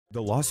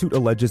The lawsuit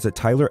alleges that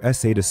Tyler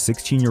essayed a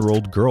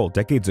 16-year-old girl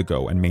decades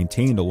ago and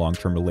maintained a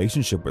long-term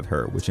relationship with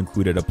her, which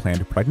included a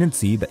planned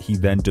pregnancy that he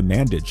then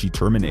demanded she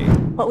terminate.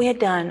 What we had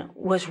done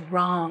was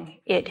wrong.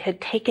 It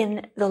had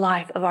taken the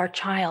life of our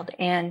child,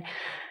 and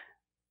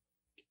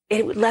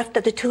it left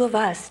the two of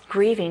us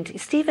grieving.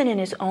 Stephen, in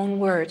his own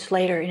words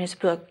later in his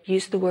book,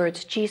 used the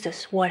words,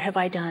 "Jesus, what have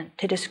I done?"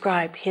 to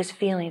describe his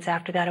feelings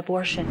after that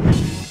abortion.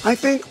 I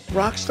think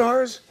rock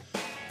stars,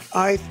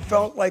 I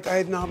felt like I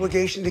had an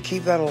obligation to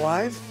keep that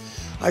alive.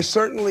 I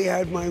certainly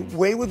had my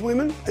way with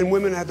women, and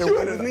women had their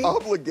way with me.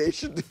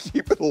 Obligation to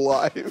keep it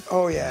alive.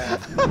 Oh, yeah.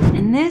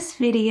 In this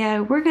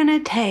video, we're going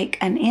to take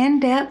an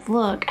in-depth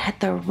look at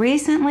the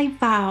recently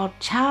filed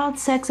child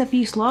sex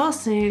abuse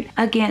lawsuit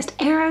against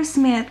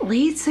Aerosmith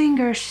lead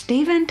singer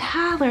Steven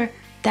Tyler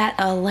that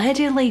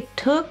allegedly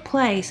took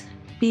place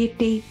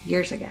 50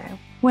 years ago.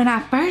 When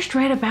I first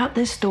read about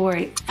this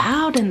story,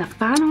 filed in the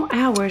final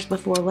hours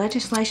before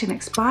legislation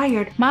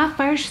expired, my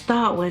first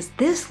thought was,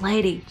 this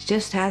lady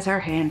just has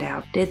her hand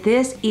out. Did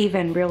this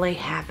even really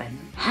happen?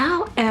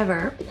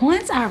 However,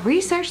 once I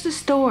researched the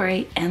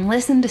story and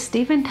listened to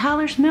Steven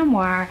Tyler's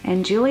memoir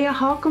and Julia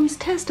Holcomb's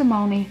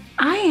testimony,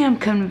 I am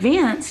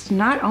convinced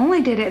not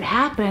only did it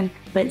happen,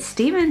 but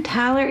Steven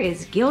Tyler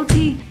is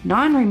guilty,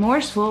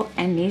 non-remorseful,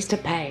 and needs to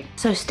pay.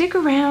 So stick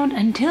around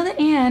until the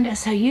end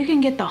so you can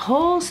get the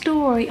whole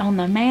story on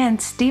the man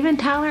Steven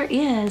Tyler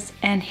is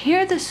and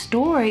hear the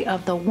story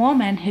of the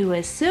woman who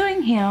is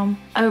suing him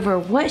over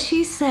what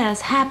she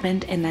says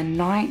happened in the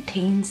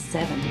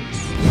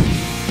 1970s.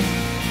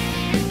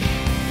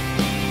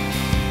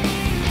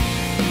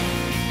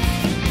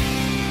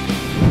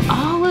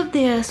 All of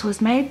this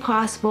was made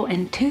possible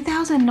in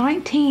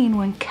 2019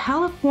 when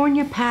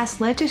California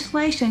passed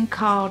legislation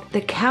called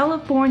the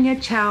California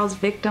Child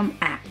Victims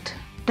Act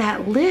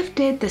that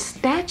lifted the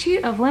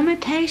statute of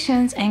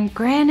limitations and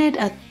granted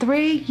a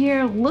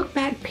 3-year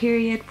look-back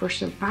period for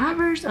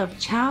survivors of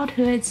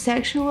childhood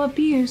sexual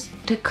abuse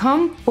to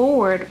come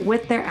forward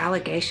with their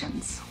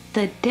allegations.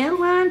 The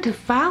deadline to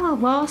file a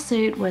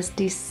lawsuit was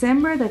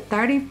December the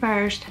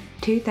 31st,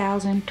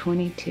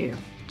 2022.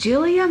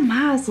 Julia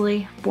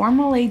Misley,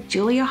 formerly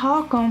Julia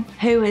Holcomb,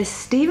 who is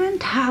Steven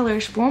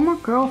Tyler's former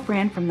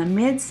girlfriend from the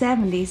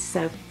mid-70s,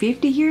 so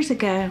 50 years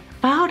ago,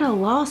 filed a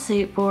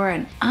lawsuit for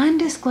an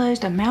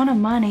undisclosed amount of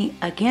money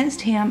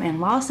against him in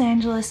Los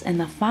Angeles in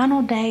the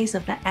final days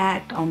of the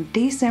act on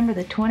December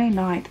the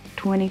 29th,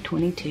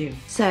 2022.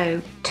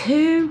 So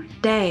 2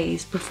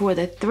 days before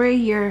the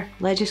 3-year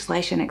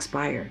legislation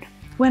expired.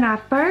 When I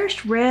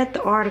first read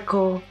the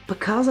article,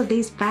 because of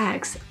these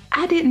facts,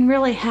 I didn't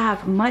really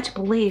have much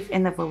belief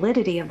in the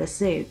validity of the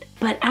suit.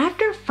 But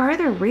after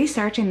further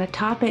researching the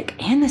topic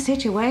and the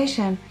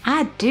situation,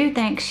 I do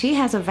think she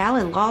has a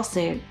valid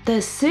lawsuit.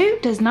 The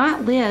suit does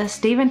not list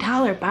Steven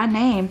Tyler by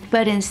name,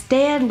 but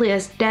instead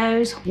lists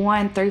Does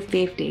 1 through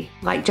 50,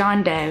 like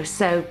John Doe,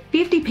 so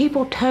 50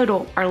 people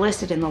total are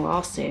listed in the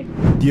lawsuit.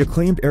 The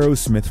acclaimed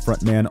Aerosmith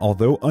frontman,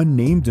 although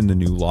unnamed in the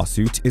new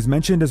lawsuit, is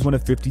mentioned as one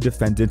of 50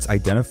 defendants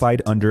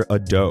identified under a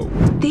Doe.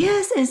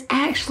 This is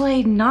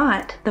actually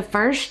not the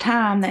first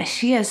time that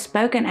she has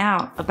spoken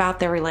out about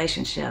their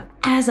relationship.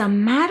 As a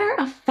matter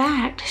of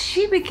fact,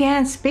 she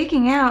began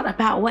speaking out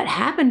about what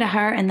happened to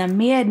her in the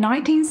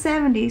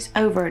mid-1970s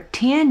over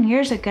 10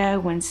 years ago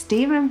when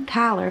Steven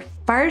Tyler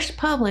first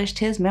published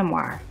his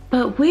memoir.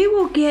 But we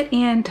will get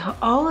into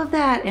all of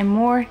that in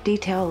more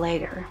detail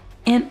later.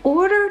 In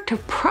order to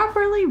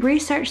properly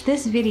research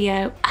this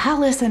video, I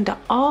listened to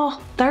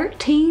all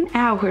 13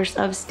 hours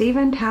of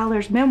Steven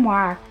Tyler's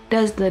memoir,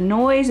 Does the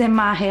Noise in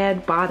My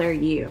Head Bother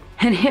You?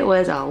 And it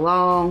was a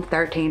long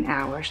 13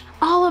 hours,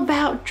 all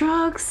about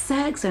drugs,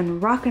 sex,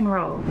 and rock and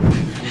roll.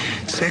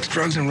 Sex,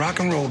 drugs, and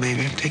rock and roll,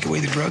 baby. Take away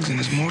the drugs and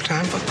there's more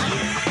time for...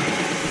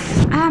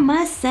 I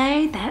must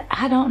say that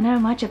I don't know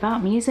much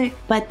about music,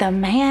 but the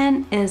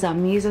man is a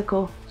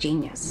musical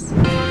genius.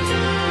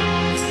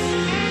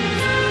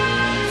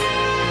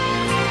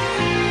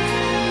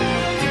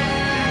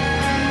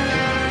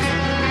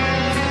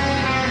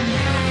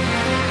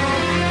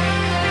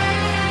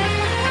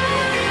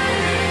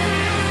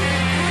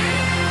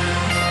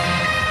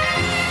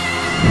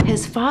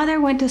 His father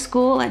went to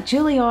school at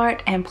Juilliard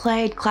and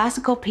played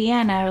classical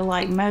piano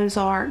like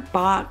Mozart,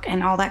 Bach,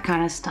 and all that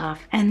kind of stuff.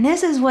 And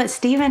this is what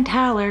Steven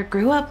Tyler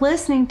grew up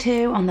listening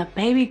to on the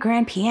baby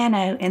grand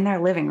piano in their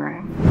living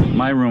room.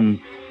 My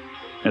room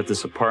at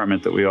this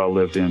apartment that we all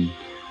lived in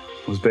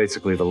was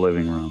basically the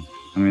living room.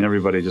 I mean,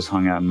 everybody just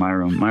hung out in my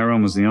room. My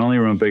room was the only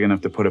room big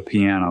enough to put a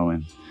piano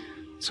in.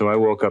 So I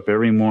woke up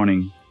every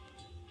morning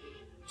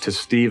to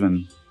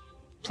Steven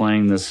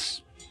playing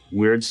this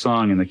weird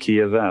song in the key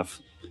of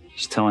F.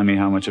 Just telling me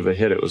how much of a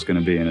hit it was going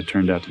to be, and it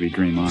turned out to be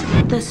Dream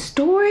On. The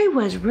story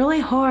was really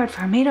hard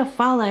for me to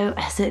follow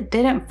as it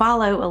didn't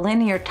follow a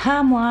linear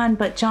timeline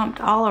but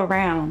jumped all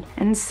around.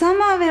 And some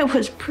of it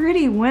was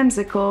pretty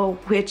whimsical,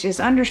 which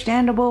is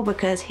understandable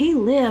because he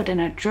lived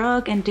in a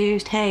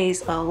drug-induced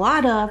haze a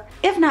lot of,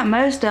 if not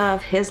most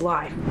of, his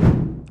life.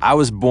 I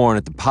was born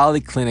at the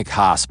Polyclinic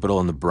Hospital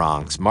in the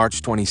Bronx,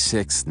 March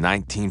 26,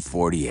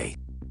 1948.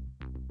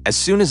 As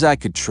soon as I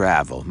could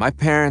travel, my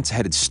parents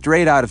headed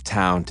straight out of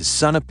town to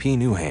Sunapee,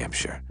 New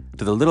Hampshire,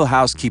 to the little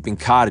housekeeping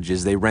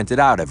cottages they rented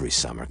out every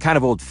summer. Kind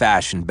of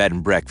old-fashioned bed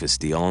and breakfast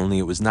deal, only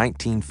it was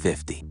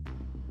 1950.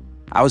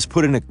 I was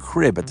put in a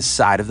crib at the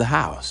side of the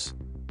house.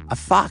 A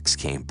fox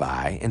came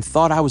by and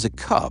thought I was a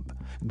cub,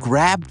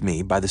 grabbed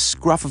me by the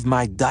scruff of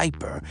my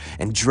diaper,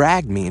 and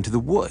dragged me into the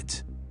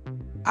woods.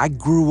 I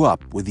grew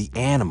up with the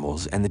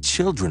animals and the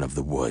children of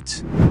the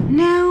woods.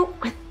 Now,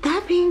 with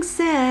that being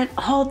said,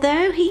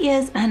 although he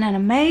is an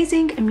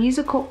amazing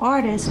musical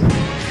artist,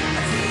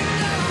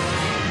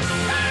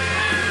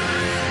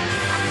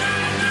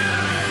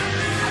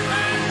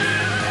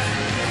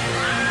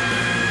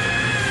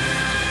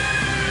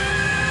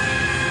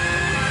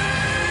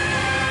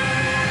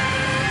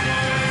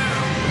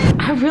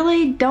 I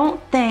really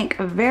don't think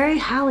very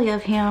highly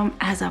of him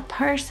as a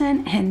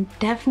person and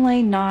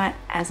definitely not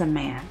as a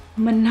man.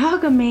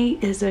 Monogamy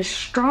is a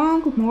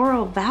strong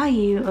moral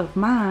value of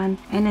mine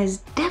and is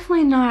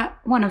definitely not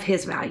one of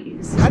his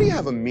values. How do you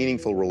have a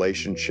meaningful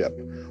relationship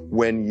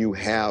when you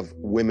have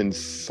women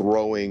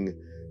throwing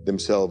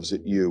themselves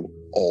at you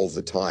all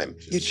the time?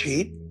 You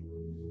cheat.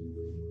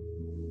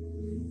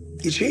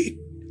 You cheat.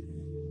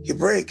 You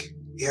break.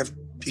 You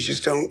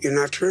just don't, you're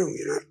not true.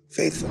 You're not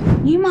faithful.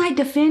 You might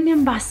defend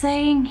him by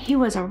saying he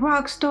was a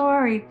rock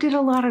star, he did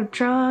a lot of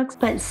drugs,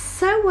 but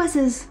so was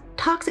his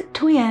toxic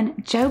twin,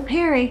 Joe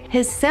Perry,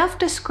 his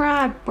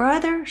self-described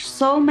brother,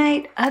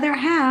 soulmate, other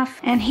half,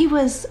 and he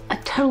was a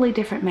totally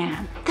different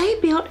man. They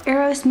built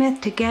Aerosmith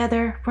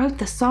together, wrote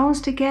the songs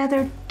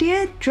together,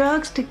 did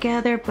drugs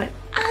together, but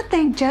I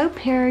think Joe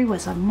Perry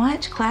was a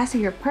much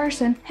classier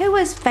person who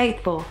was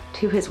faithful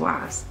to his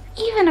wives,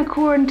 even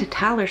according to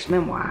Tyler's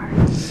memoir.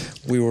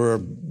 We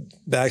were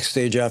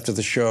backstage after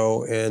the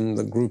show, and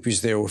the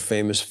groupies there were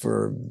famous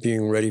for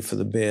being ready for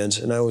the bands,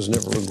 and I was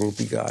never a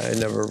groupie guy. I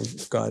never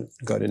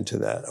got into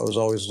that. I was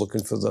always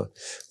looking for the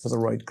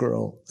right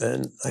girl,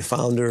 and I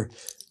found her.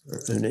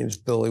 Her name's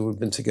Billy. We've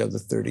been together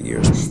 30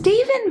 years.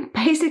 Steven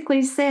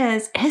basically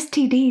says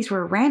STDs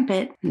were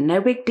rampant,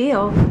 no big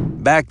deal.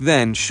 Back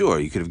then, sure,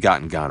 you could have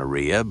gotten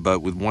gonorrhea,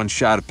 but with one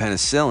shot of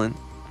penicillin,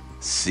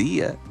 see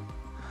ya.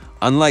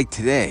 Unlike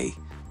today,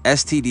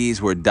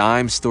 STDs were a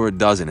dime store a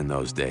dozen in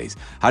those days.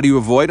 How do you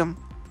avoid them?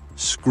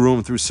 Screw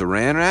them through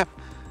saran wrap?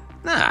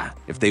 Nah,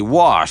 if they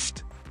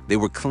washed, they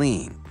were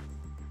clean.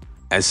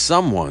 As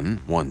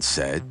someone once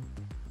said,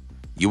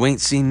 you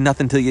ain't seen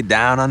nothing till you're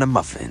down on a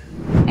muffin.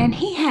 And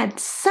he had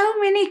so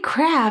many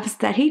crabs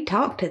that he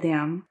talked to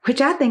them,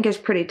 which I think is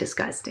pretty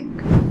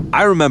disgusting.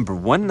 I remember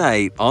one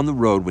night on the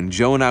road when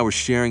Joe and I were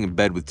sharing a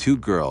bed with two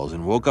girls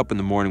and woke up in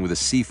the morning with a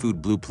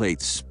seafood blue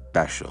plate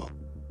special.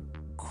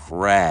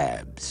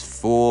 Crabs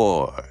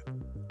for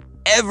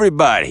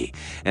everybody.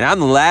 And I'm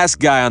the last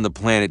guy on the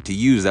planet to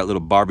use that little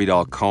Barbie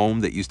doll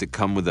comb that used to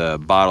come with a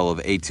bottle of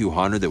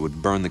A200 that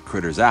would burn the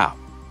critters out.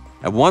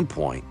 At one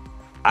point,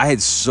 I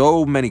had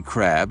so many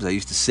crabs, I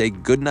used to say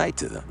goodnight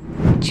to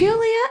them.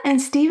 Julia and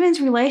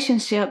Steven's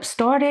relationship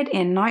started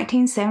in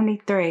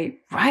 1973,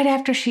 right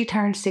after she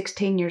turned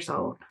 16 years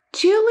old.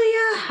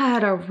 Julia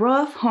had a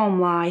rough home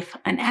life,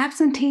 an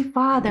absentee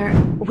father.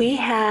 We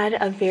had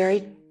a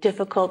very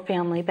difficult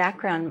family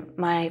background.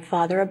 My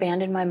father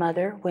abandoned my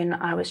mother when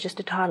I was just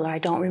a toddler. I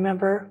don't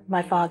remember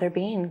my father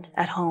being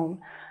at home.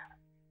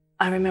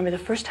 I remember the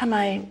first time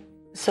I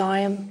saw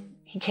him,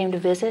 he came to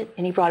visit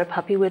and he brought a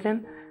puppy with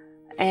him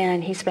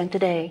and he spent the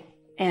day.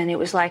 And it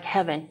was like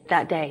heaven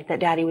that day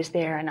that Daddy was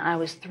there, and I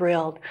was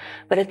thrilled.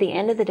 But at the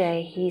end of the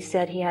day, he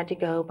said he had to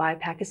go buy a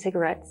pack of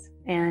cigarettes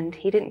and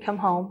he didn't come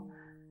home.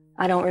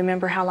 I don't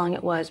remember how long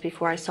it was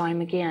before I saw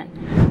him again.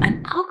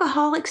 An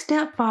alcoholic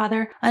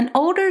stepfather, an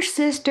older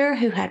sister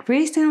who had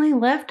recently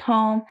left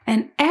home,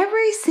 and ever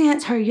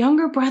since her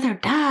younger brother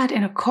died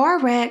in a car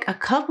wreck a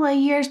couple of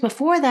years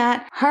before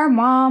that, her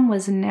mom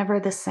was never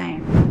the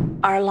same.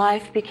 Our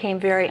life became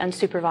very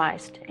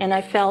unsupervised, and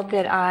I felt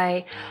that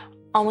I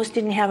almost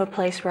didn't have a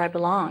place where I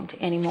belonged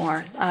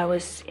anymore. I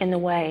was in the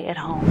way at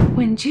home.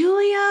 When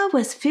Julia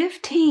was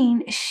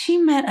 15, she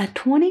met a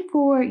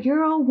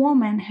 24-year-old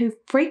woman who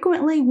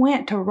frequently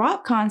went to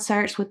rock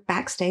concerts with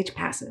backstage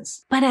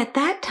passes. But at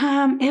that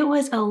time, it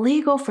was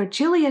illegal for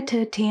Julia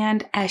to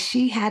attend as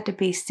she had to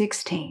be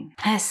 16.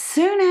 As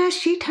soon as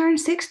she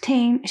turned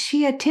 16,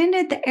 she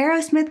attended the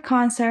Aerosmith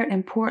concert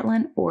in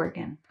Portland,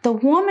 Oregon. The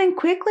woman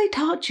quickly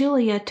taught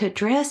Julia to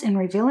dress in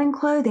revealing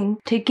clothing,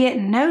 to get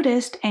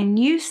noticed, and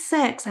use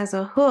sex as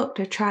a hook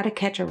to try to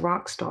catch a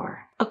rock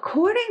star.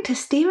 According to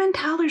Steven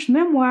Tyler's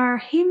memoir,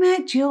 he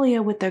met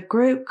Julia with a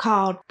group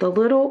called the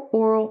Little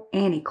Oral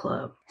Annie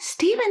Club.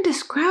 Steven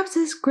describes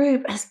this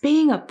group as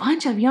being a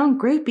bunch of young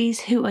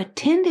groupies who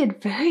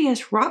attended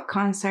various rock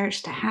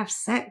concerts to have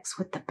sex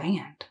with the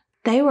band.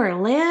 They were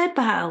led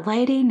by a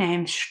lady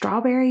named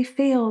Strawberry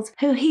Fields,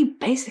 who he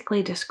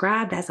basically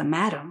described as a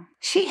madam.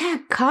 She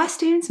had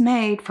costumes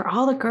made for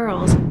all the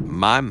girls.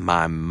 My,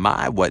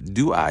 what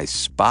do I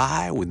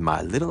spy with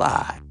my little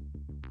eye?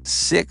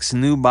 6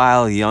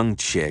 nubile young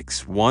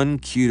chicks, one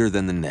cuter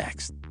than the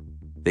next.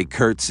 They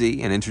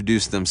curtsy and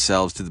introduce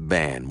themselves to the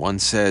band. One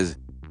says,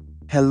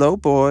 Hello,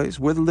 boys.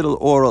 We're the little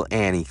Oral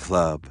Annie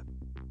Club.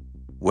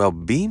 Well,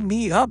 beam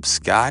me up,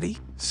 Scotty,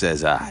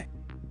 says I.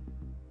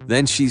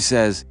 Then she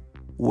says,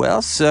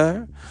 well,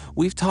 sir,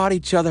 we've taught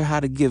each other how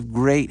to give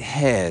great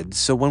head,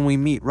 so when we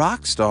meet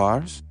rock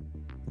stars,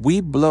 we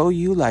blow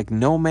you like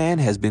no man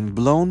has been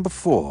blown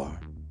before.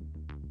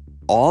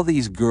 All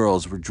these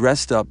girls were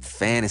dressed up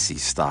fantasy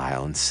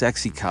style in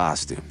sexy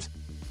costumes.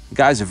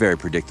 Guys are very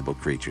predictable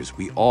creatures.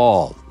 We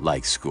all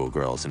like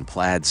schoolgirls in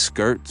plaid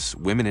skirts,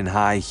 women in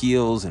high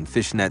heels and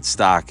fishnet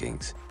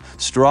stockings.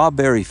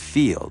 Strawberry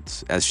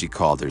Fields, as she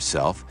called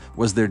herself,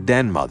 was their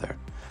den mother.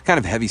 Kind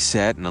of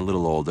heavy-set and a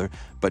little older,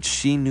 but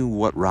she knew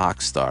what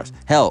rock stars,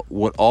 hell,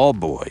 what all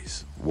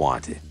boys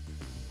wanted.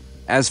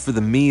 As for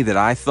the me that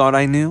I thought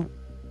I knew,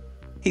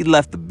 he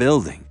left the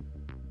building.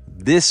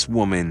 This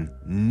woman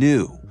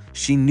knew.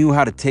 She knew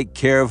how to take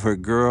care of her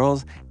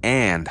girls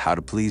and how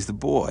to please the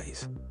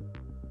boys.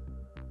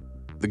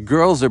 The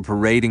girls are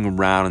parading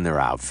around in their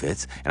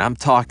outfits, and I'm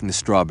talking to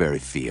Strawberry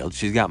Fields.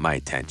 She's got my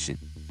attention,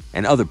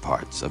 and other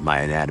parts of my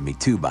anatomy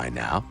too by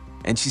now,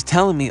 and she's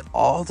telling me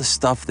all the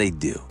stuff they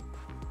do.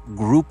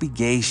 Groupie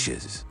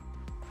geishas.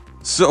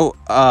 So,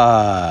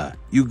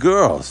 you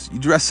girls, you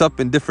dress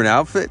up in different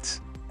outfits?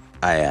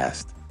 I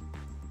asked.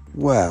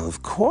 Well,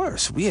 of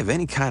course, we have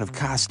any kind of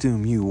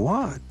costume you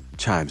want,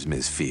 chimes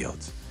Ms.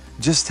 Fields.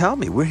 Just tell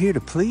me, we're here to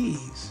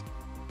please.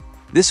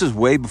 This was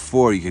way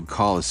before you could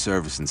call a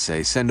service and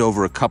say, send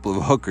over a couple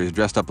of hookers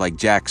dressed up like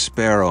Jack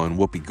Sparrow and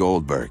Whoopi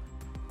Goldberg.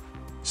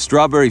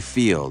 Strawberry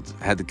Fields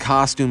had the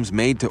costumes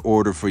made to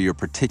order for your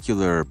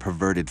particular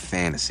perverted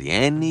fantasy,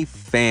 any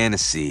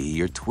fantasy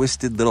your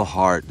twisted little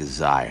heart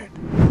desired.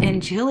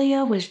 And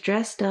Julia was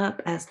dressed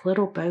up as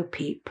Little Bo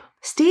Peep.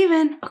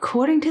 Stephen,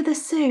 according to the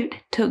suit,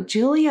 took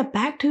Julia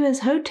back to his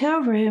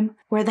hotel room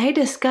where they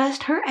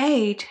discussed her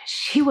age.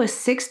 She was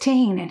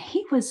 16 and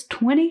he was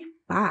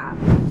 25.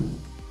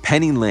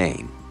 Penny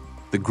Lane,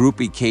 the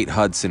groupie Kate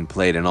Hudson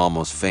played in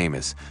Almost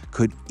Famous,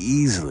 could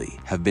easily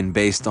have been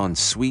based on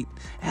sweet,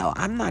 hell,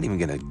 I'm not even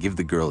going to give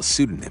the girl a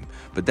pseudonym,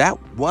 but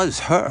that was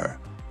her.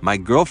 My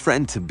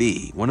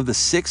girlfriend-to-be, one of the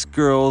 6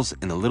 girls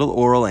in the Little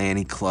Oral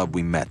Annie Club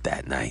we met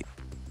that night.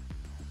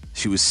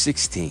 She was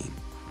 16.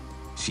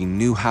 She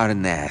knew how to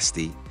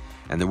nasty,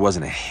 and there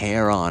wasn't a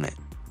hair on it.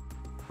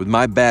 With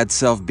my bad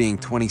self being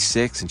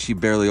 26 and she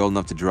barely old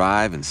enough to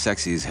drive and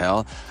sexy as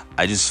hell,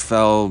 I just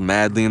fell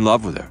madly in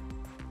love with her.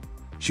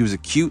 She was a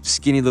cute,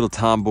 skinny little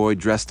tomboy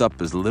dressed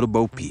up as Little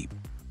Bo Peep.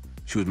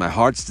 She was my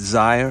heart's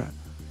desire,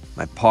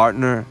 my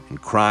partner in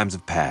crimes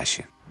of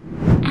passion.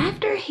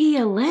 After he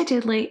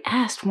allegedly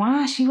asked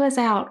why she was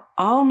out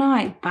all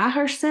night by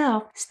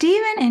herself,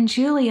 Stephen and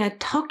Julia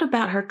talked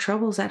about her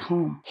troubles at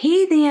home.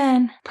 He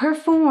then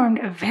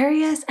performed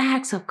various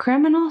acts of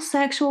criminal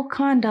sexual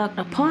conduct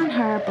upon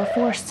her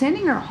before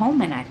sending her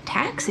home in a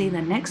taxi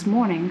the next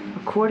morning,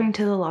 according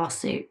to the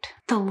lawsuit.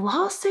 The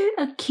lawsuit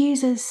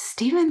accuses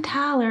Steven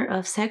Tyler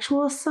of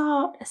sexual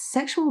assault,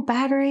 sexual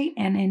battery,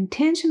 and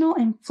intentional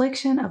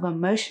infliction of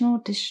emotional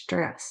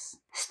distress.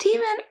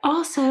 Stephen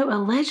also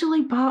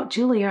allegedly bought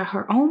Julia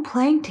her own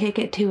plane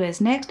ticket to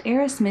his next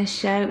Aerosmith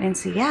show in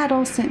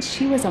Seattle since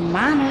she was a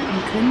minor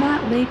and could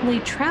not legally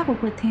travel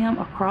with him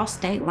across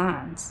state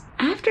lines.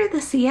 After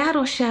the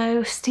Seattle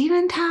show,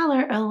 Steven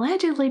Tyler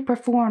allegedly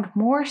performed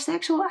more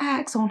sexual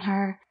acts on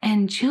her,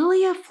 and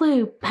Julia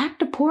flew back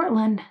to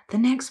Portland the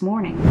next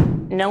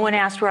morning. No one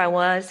asked where I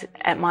was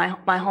at my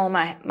home.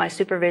 My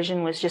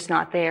supervision was just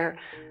not there.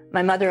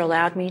 My mother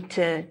allowed me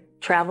to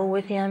travel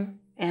with him.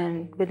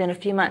 And within a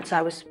few months,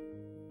 I was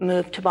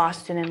moved to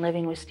Boston and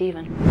living with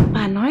Stephen.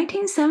 By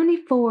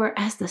 1974,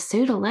 as the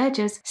suit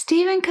alleges,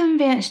 Stephen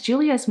convinced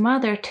Julia's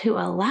mother to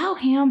allow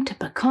him to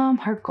become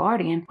her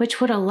guardian, which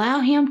would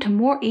allow him to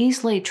more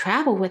easily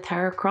travel with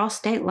her across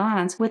state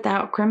lines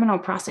without criminal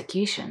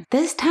prosecution.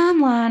 This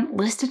timeline,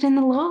 listed in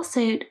the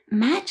lawsuit,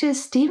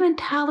 matches Steven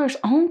Tyler's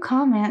own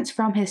comments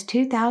from his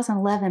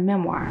 2011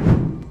 memoir.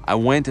 I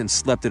went and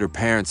slept at her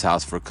parents'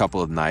 house for a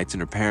couple of nights,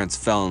 and her parents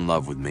fell in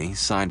love with me,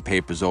 signed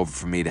papers over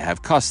for me to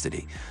have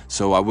custody,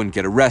 so I wouldn't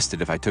get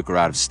arrested if I took her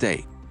out of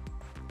state.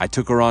 I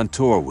took her on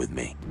tour with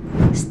me.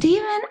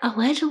 Stephen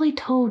allegedly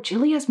told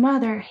Julia's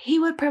mother he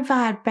would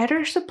provide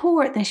better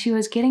support than she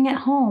was getting at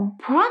home,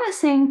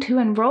 promising to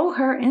enroll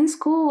her in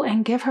school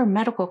and give her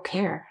medical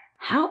care.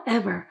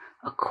 However,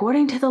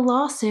 according to the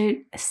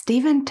lawsuit,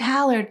 Steven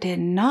Tyler did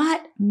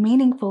not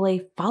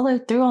meaningfully follow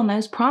through on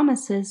those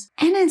promises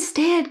and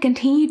instead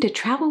continued to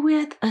travel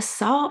with,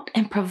 assault,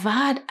 and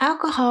provide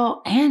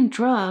alcohol and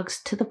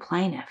drugs to the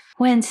plaintiff.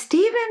 When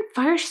Stephen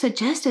first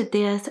suggested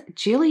this,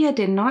 Julia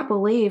did not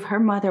believe her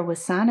mother would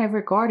sign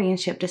over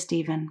guardianship to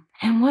Stephen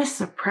and was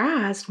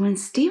surprised when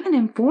Stephen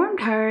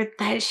informed her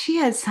that she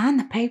had signed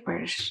the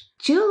papers.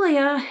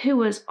 Julia, who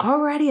was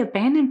already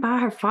abandoned by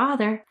her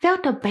father,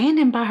 felt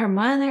abandoned by her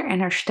mother and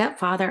her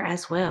stepfather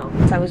as well.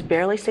 I was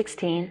barely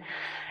 16.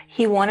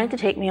 He wanted to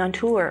take me on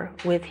tour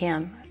with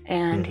him,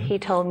 and he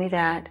told me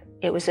that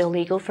it was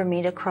illegal for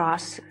me to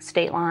cross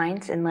state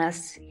lines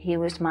unless he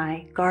was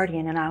my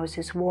guardian and I was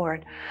his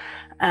ward.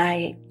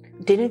 I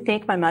didn't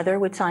think my mother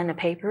would sign the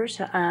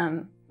papers.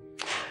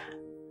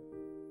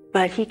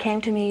 But he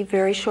came to me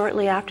very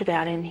shortly after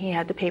that, and he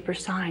had the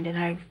papers signed. And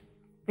I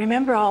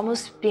remember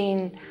almost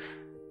being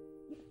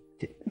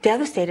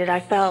devastated. I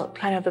felt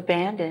kind of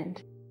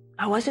abandoned.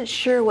 I wasn't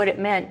sure what it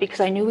meant because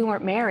I knew we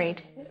weren't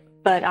married,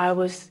 but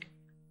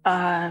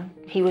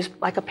he was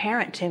like a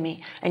parent to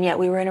me, and yet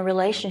we were in a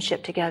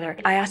relationship together.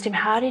 I asked him,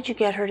 how did you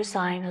get her to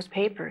sign those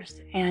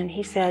papers? And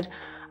he said,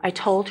 I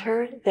told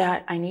her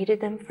that I needed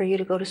them for you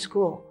to go to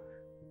school.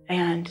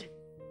 And,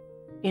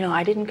 you know,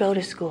 I didn't go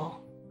to school.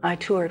 I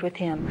toured with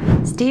him.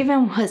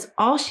 Stephen was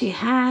all she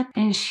had,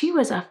 and she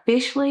was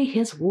officially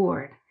his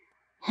ward,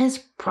 his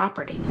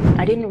property.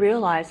 I didn't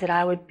realize that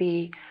I would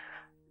be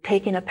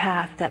taking a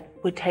path that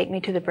would take me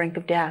to the brink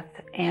of death,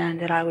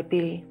 and that I would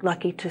be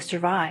lucky to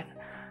survive,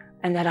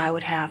 and that I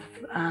would have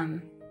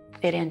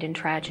it end in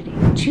tragedy.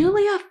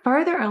 Julia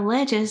further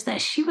alleges that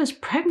she was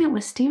pregnant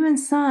with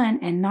Stephen's son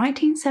in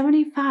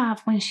 1975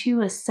 when she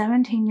was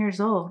 17 years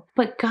old,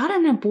 but got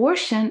an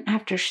abortion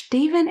after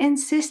Stephen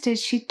insisted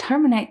she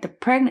terminate the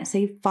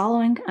pregnancy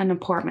following an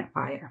apartment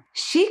fire.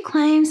 She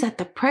claims that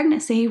the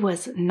pregnancy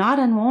was not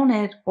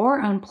unwanted or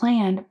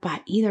unplanned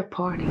by either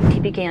party. He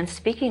began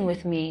speaking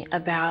with me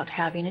about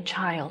having a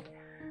child,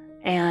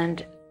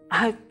 and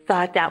I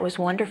thought that was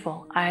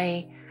wonderful.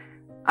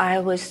 I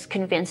was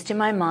convinced in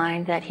my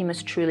mind that he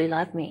must truly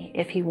love me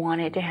if he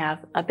wanted to have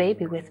a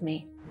baby with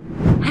me.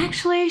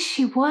 Actually,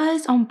 she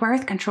was on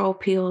birth control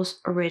pills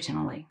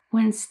originally.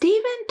 When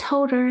Stephen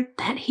told her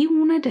that he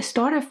wanted to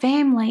start a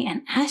family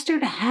and asked her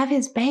to have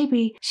his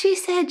baby, she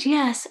said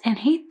yes, and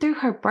he threw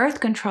her birth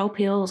control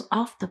pills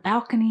off the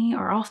balcony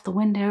or off the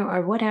window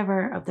or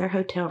whatever of their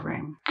hotel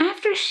room.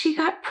 After she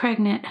got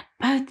pregnant,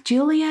 both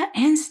Julia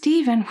and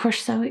Stephen were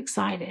so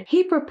excited.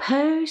 He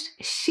proposed,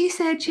 she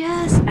said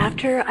yes.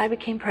 After I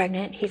became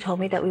pregnant, he told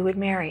me that we would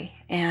marry,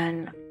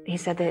 and he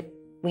said that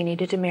we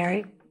needed to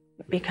marry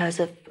because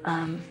of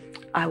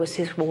I was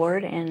his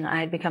ward and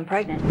I had become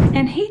pregnant.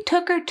 And he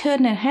took her to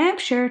New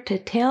Hampshire to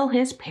tell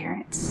his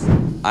parents.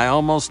 I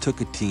almost took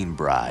a teen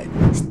bride.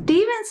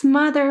 Stephen's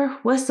mother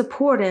was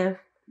supportive,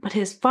 but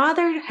his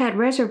father had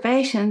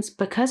reservations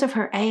because of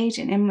her age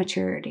and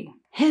immaturity.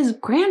 His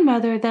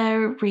grandmother,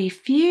 though,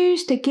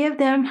 refused to give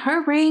them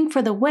her ring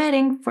for the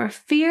wedding for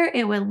fear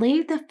it would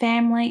leave the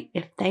family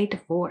if they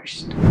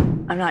divorced.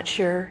 I'm not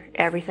sure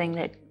everything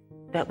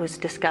that was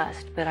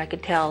discussed, but I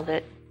could tell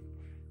that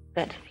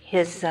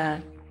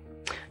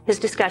his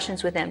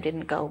discussions with them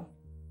didn't go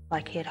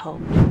like he had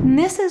hoped. And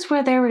this is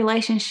where their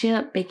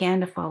relationship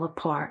began to fall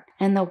apart,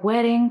 and the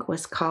wedding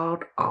was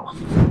called off.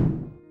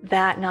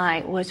 That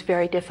night was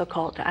very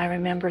difficult. I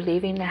remember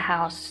leaving the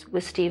house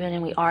with Stephen,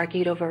 and we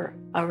argued over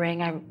a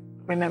ring. I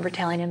remember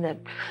telling him that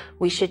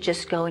we should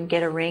just go and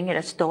get a ring at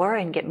a store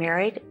and get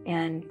married,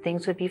 and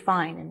things would be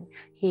fine. And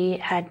he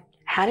had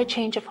a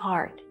change of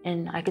heart,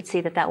 and I could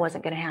see that that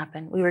wasn't going to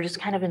happen. We were just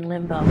kind of in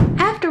limbo.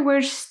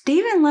 Afterwards,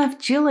 Stephen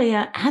left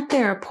Julia at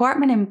their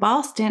apartment in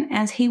Boston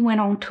as he went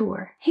on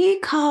tour. He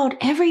called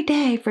every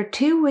day for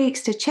 2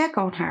 weeks to check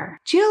on her.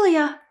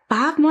 Julia,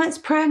 5 months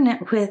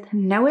pregnant with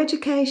no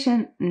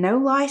education, no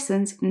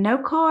license, no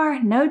car,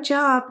 no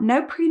job,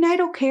 no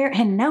prenatal care,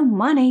 and no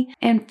money,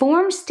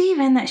 informed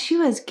Stephen that she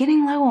was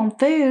getting low on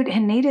food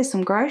and needed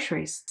some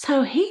groceries.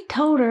 So he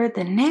told her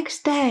the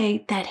next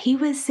day that he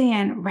would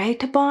send Ray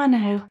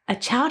Tabano, a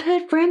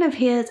childhood friend of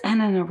his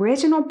and an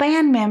original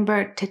band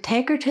member, to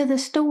take her to the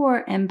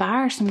store and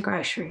buy her some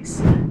groceries.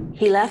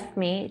 He left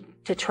me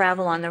to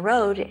travel on the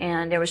road,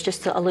 and there was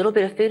just a little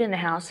bit of food in the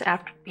house.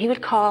 After he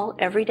would call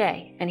every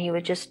day, and he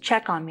would just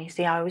check on me,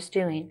 see how I was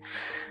doing.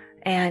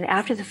 And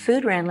after the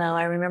food ran low,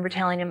 I remember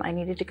telling him I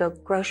needed to go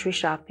grocery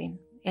shopping.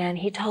 And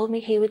he told me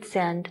he would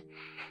send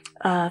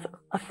a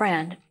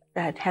friend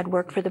that had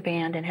worked for the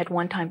band and had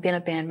one time been a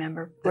band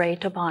member, Ray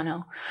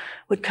Tabano,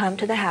 would come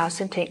to the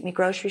house and take me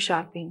grocery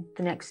shopping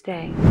the next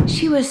day.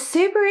 She was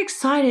super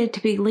excited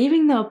to be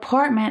leaving the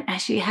apartment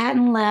as she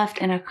hadn't left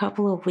in a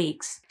couple of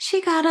weeks.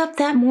 She got up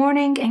that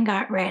morning and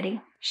got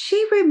ready.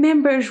 She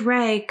remembers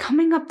Ray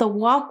coming up the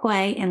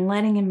walkway and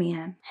letting him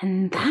in.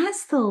 And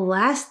that's the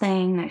last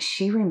thing that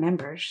she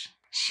remembers.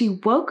 She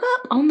woke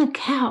up on the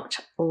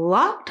couch,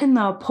 locked in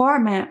the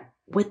apartment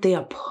with the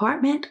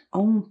apartment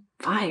on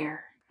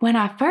fire. When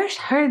I first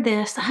heard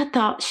this, I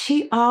thought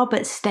she all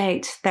but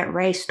states that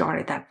Ray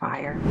started that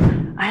fire.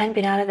 I hadn't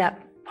been out of that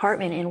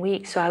apartment in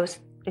weeks, so I was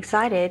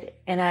excited,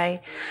 and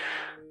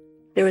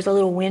there was a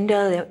little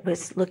window that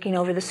was looking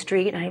over the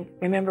street, and I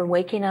remember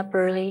waking up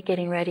early,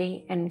 getting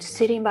ready, and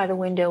sitting by the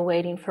window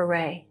waiting for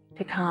Ray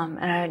to come.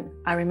 And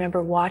I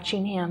remember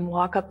watching him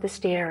walk up the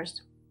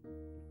stairs,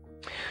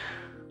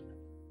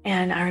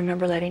 and I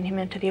remember letting him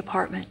into the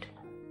apartment.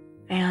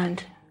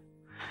 And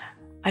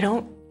I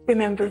don't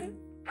remember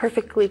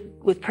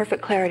with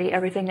perfect clarity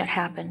everything that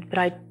happened, but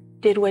I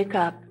did wake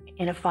up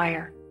in a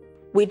fire.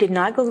 We did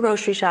not go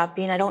grocery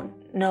shopping. I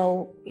don't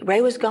know.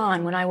 Ray was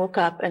gone when I woke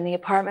up, and the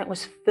apartment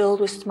was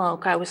filled with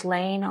smoke. I was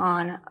laying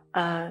on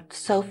a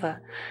sofa,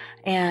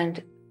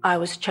 and I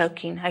was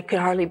choking. I could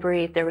hardly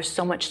breathe. There was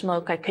so much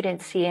smoke. I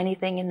couldn't see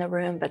anything in the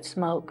room but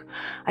smoke.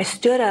 I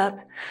stood up,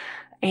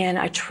 and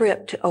I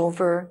tripped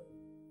over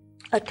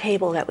a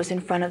table that was in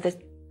front of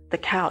the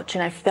couch,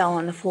 and I fell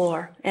on the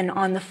floor. And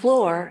on the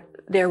floor,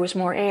 there was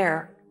more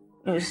air.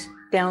 It was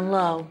down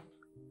low,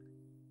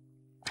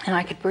 and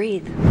I could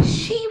breathe.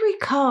 She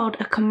recalled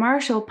a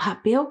commercial by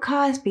Bill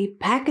Cosby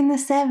back in the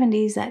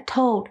 70s that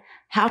told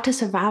how to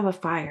survive a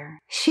fire.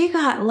 She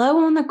got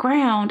low on the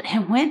ground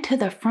and went to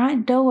the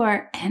front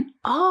door, and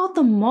all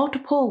the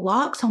multiple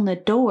locks on the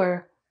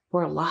door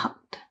were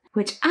locked,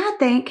 which I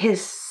think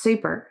is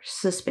super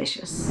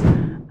suspicious.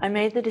 I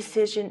made the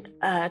decision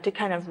to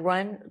kind of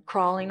run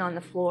crawling on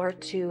the floor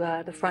to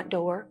the front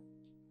door.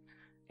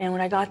 And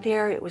when I got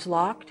there, it was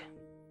locked.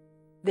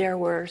 There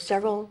were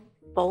several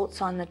bolts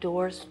on the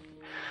doors.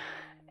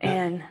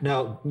 And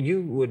now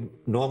you would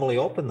normally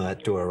open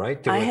that door,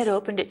 right? I had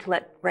opened it to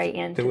let Ray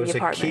into the apartment.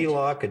 There was a key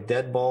lock, a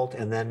deadbolt,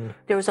 and then...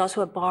 There was also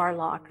a bar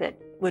lock that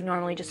would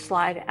normally just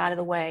slide out of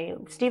the way.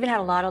 Stephen had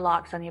a lot of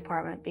locks on the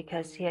apartment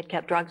because he had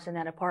kept drugs in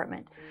that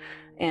apartment.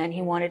 And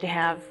he wanted to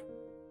have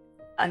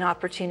an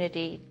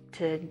opportunity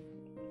to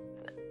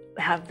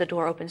have the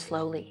door open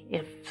slowly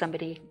if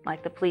somebody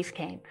like the police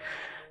came.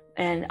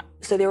 And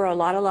so there were a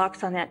lot of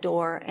locks on that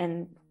door,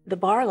 and the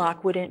bar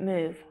lock wouldn't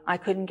move. I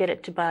couldn't get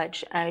it to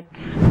budge.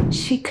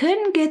 She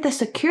couldn't get the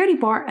security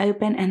bar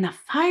open, and the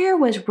fire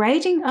was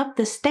raging up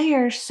the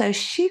stairs, so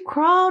she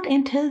crawled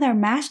into their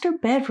master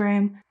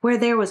bedroom where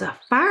there was a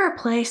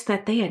fireplace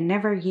that they had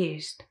never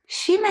used.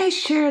 She made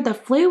sure the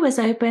flue was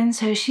open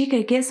so she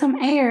could get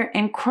some air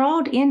and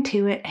crawled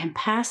into it and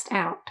passed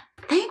out.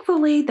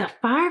 Thankfully, the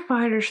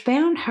firefighters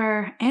found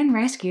her and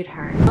rescued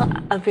her.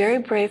 A very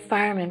brave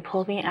fireman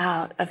pulled me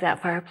out of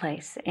that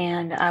fireplace,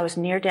 and I was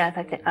near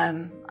death.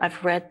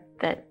 I've read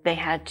that they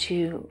had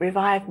to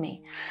revive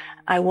me.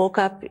 I woke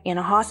up in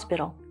a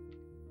hospital,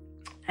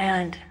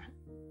 and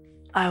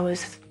I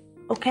was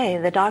okay.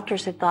 The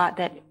doctors had thought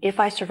that if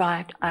I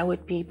survived, I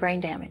would be brain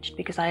damaged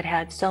because I had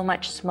had so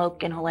much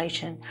smoke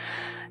inhalation.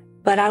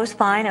 But I was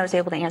fine. I was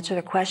able to answer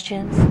the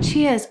questions.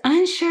 She is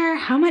unsure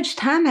how much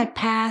time had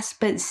passed,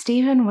 but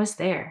Stephen was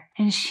there.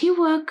 And she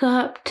woke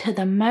up to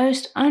the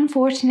most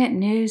unfortunate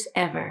news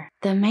ever.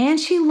 The man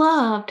she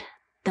loved,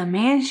 the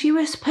man she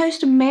was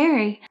supposed to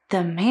marry,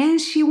 the man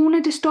she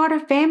wanted to start a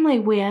family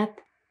with,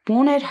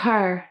 wanted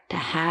her to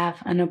have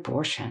an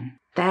abortion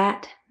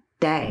that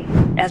day.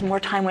 As more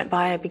time went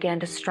by, I began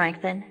to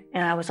strengthen,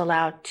 and I was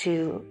allowed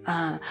to,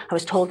 I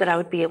was told that I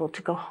would be able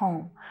to go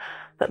home.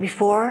 But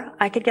before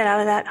I could get out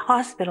of that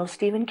hospital,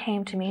 Stephen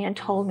came to me and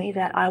told me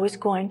that I was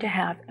going to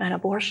have an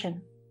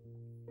abortion.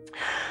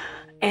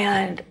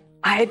 And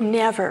I had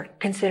never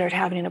considered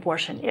having an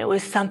abortion. It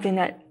was something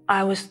that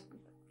I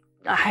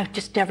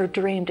just never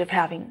dreamed of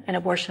having an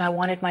abortion. I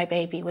wanted my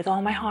baby with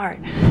all my heart.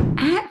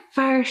 At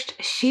first,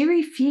 she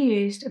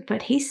refused,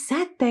 but he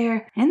sat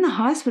there in the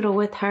hospital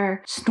with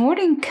her,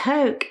 snorting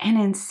coke and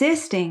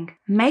insisting,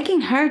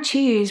 making her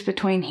choose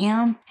between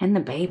him and the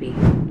baby.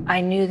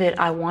 I knew that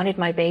I wanted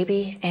my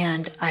baby,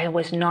 and I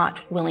was not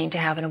willing to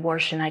have an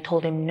abortion. I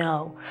told him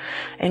no.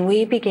 And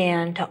we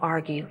began to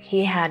argue.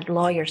 He had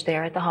lawyers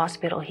there at the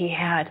hospital.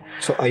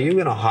 So are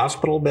you in a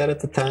hospital bed at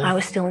the time? I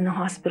was still in the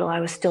hospital. I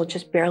was still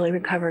just barely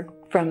recovered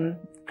from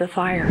the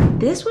fire.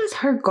 This was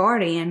her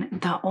guardian,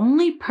 the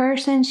only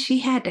person she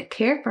had to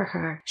care for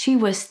her. She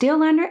was still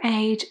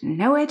underage,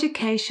 no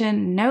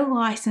education, no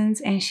license,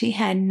 and she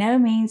had no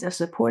means of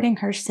supporting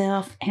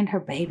herself and her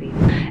baby.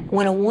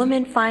 When a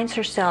woman finds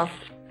herself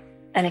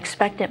an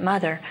expectant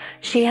mother,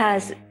 she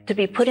has to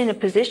be put in a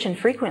position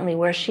frequently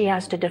where she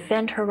has to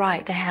defend her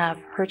right to have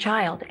her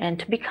child and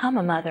to become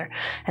a mother.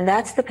 And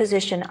that's the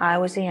position I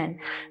was in.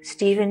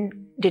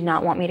 Stephen did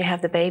not want me to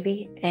have the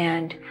baby,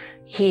 and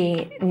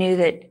he knew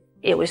that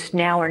it was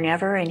now or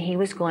never, and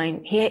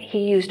he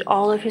used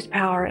all of his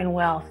power and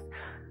wealth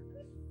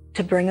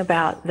to bring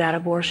about that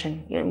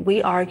abortion.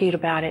 We argued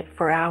about it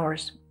for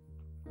hours.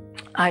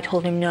 I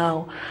told him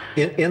no.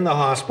 In the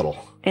hospital?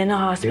 In the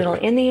hospital.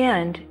 In the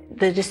end,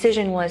 the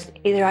decision was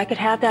either I could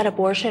have that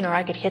abortion or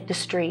I could hit the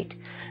street.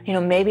 You know,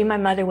 maybe my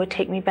mother would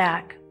take me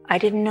back. I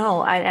didn't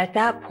know. At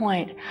that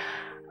point,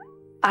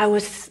 I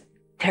was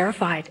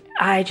terrified.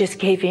 I just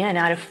gave in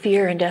out of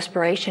fear and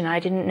desperation. I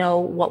didn't know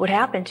what would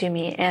happen to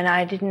me, and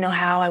I didn't know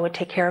how I would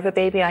take care of a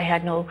baby. I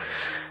had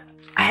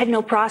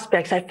no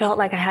prospects. I felt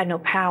like I had no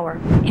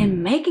power.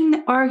 In making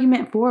the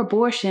argument for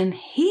abortion,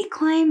 he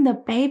claimed the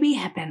baby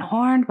had been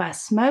harmed by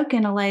smoke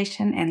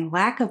inhalation and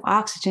lack of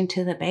oxygen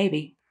to the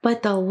baby.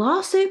 But the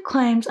lawsuit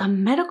claims a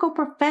medical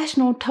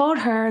professional told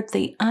her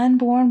the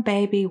unborn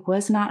baby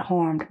was not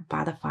harmed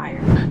by the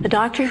fire. The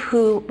doctor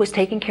who was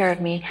taking care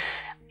of me,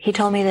 he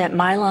told me that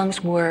my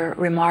lungs were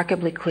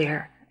remarkably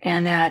clear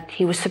and that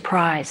he was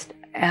surprised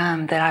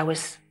that I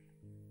was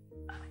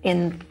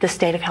in the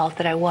state of health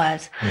that I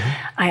was.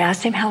 I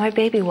asked him how my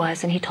baby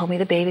was, and he told me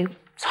the baby's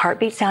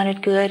heartbeat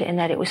sounded good and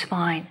that it was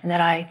fine and that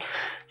I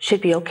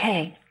should be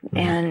okay.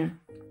 And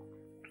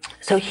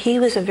so he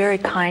was a very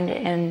kind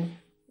and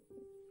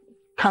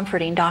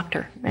comforting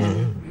doctor.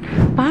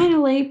 And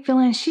Finally,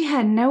 feeling she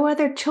had no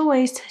other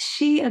choice,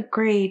 she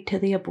agreed to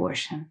the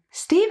abortion.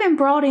 Stephen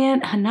brought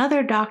in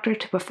another doctor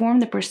to perform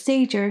the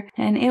procedure,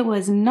 and it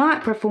was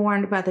not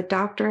performed by the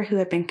doctor who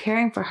had been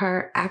caring for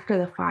her after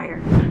the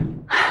fire.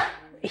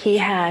 He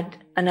had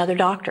another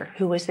doctor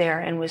who was there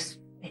and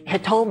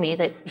had told me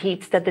that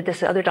he said that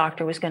this other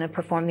doctor was going to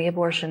perform the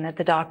abortion, that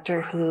the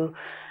doctor who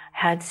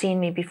had seen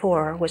me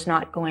before was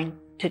not going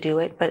to do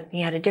it, but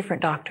he had a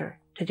different doctor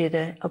to do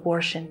the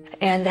abortion.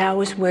 And that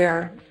was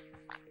where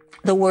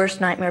the worst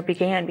nightmare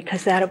began,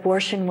 because that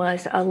abortion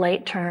was a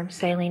late-term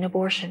saline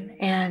abortion,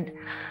 and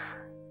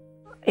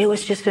it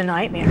was just a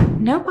nightmare.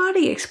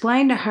 Nobody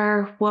explained to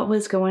her what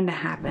was going to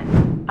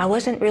happen. I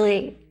wasn't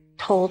really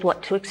told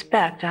what to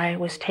expect. I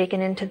was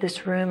taken into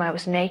this room. I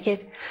was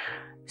naked.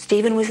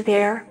 Stephen was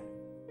there.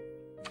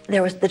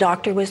 The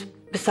doctor was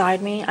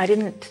beside me. I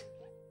didn't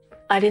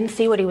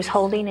see what he was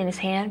holding in his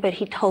hand, but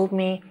he told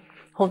me,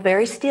 hold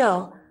very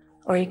still,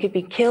 or you could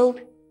be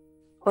killed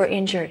or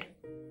injured.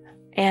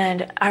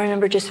 And I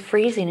remember just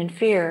freezing in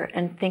fear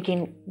and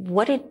thinking,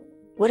 what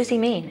does he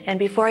mean? And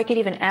before I could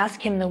even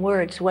ask him the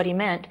words, what he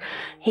meant,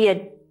 he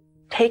had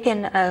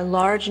taken a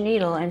large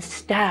needle and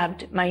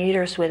stabbed my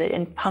uterus with it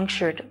and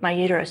punctured my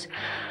uterus.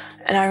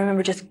 And I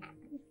remember just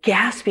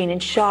gasping in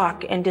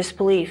shock and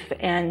disbelief,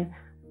 and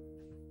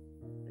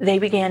they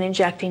began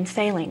injecting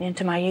saline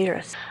into my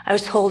uterus. I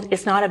was told,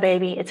 it's not a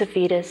baby, it's a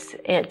fetus,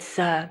 and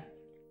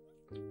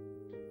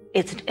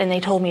they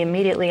told me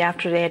immediately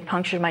after they had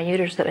punctured my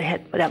uterus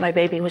that my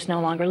baby was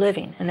no longer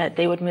living, and that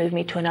they would move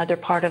me to another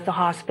part of the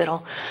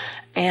hospital,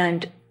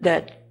 and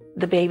that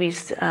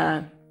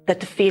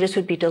the fetus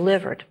would be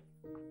delivered.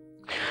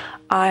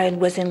 I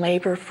was in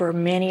labor for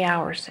many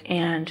hours,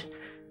 and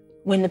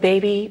when the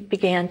baby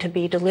began to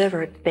be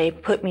delivered, they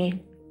put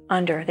me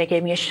under. They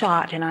gave me a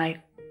shot, and I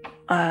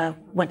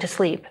went to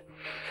sleep.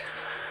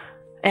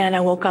 And I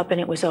woke up and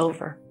it was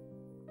over.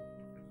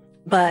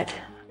 But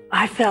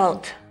I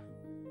felt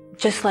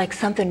just like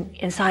something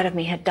inside of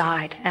me had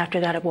died after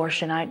that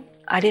abortion.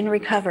 I didn't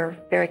recover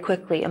very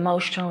quickly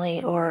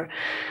emotionally, or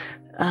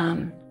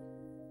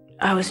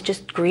I was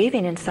just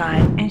grieving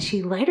inside. And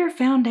she later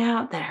found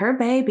out that her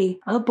baby,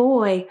 a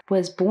boy,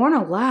 was born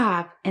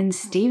alive, and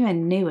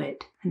Stephen knew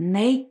it. And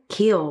they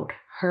killed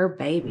her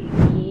baby.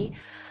 He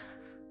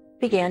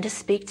began to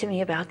speak to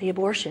me about the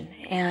abortion,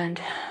 and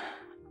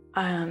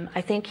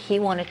I think he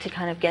wanted to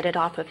kind of get it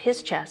off of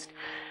his chest.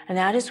 And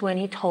that is when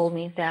he told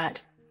me that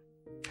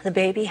the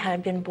baby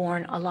had been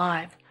born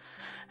alive,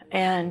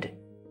 and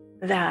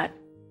that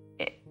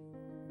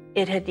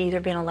it had either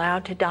been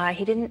allowed to die.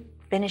 He didn't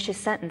finish his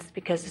sentence,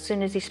 because as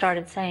soon as he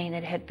started saying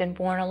it had been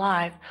born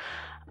alive,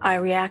 I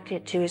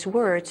reacted to his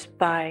words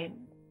by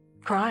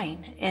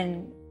crying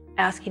and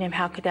asking him,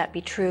 how could that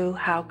be true?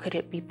 How could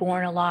it be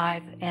born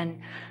alive? And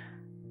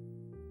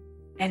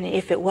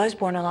if it was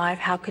born alive,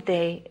 how could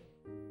they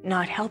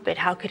not help it?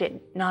 How could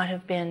it not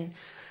have been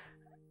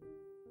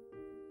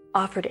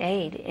offered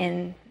aid?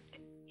 And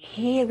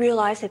he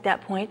realized at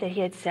that point that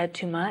he had said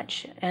too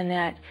much, and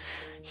that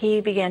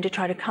he began to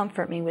try to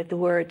comfort me with the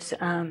words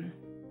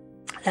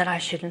that I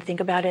shouldn't think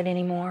about it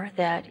anymore,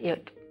 that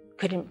it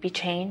couldn't be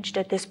changed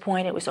at this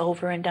point, it was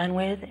over and done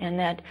with, and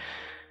that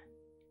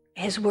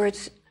his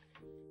words,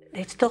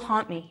 they still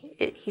haunt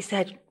me. He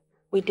said,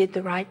 we did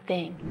the right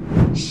thing.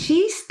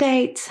 She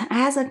states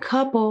as a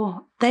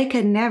couple, they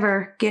could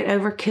never get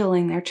over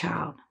killing their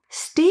child.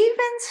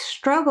 Stephen's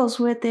struggles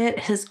with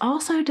it is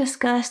also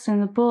discussed in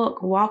the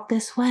book Walk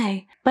This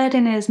Way, but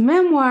in his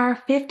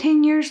memoir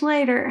 15 years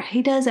later,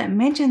 he doesn't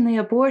mention the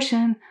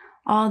abortion,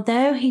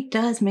 although he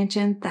does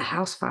mention the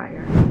house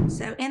fire.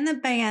 So in the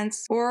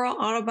band's oral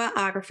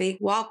autobiography,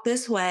 Walk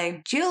This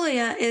Way,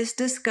 Julia is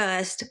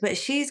discussed, but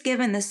she's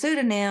given the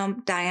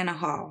pseudonym Diana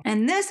Hall.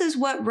 And this is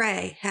what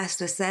Ray has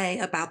to say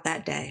about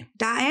that day.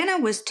 Diana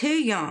was too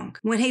young.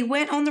 When he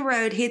went on the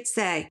road, he'd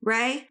say,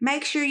 Ray,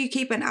 make sure you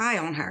keep an eye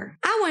on her.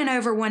 I went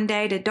over one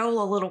day to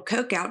dole a little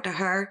coke out to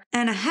her,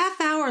 and a half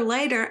hour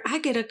later, I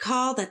get a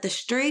call that the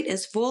street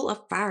is full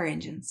of fire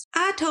engines.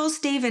 I told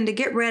Stephen to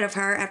get rid of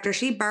her after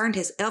she burned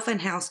his elfin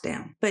house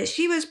down, but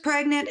she was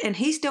pregnant and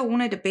he still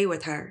wanted to be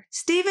with her.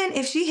 Stephen,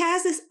 if she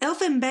has this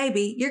elfin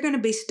baby, you're going to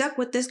be stuck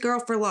with this girl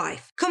for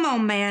life. Come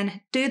on, man,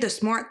 do the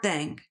smart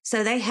thing.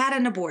 So they had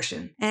an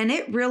abortion, and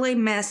it really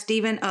messed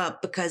Stephen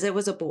up because it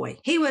was a boy.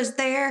 He was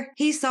there,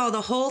 he saw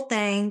the whole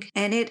thing,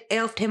 and it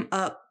elfed him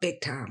up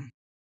big time.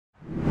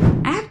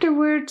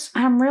 Afterwards,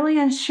 I'm really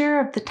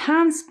unsure of the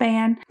time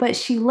span, but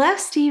she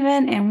left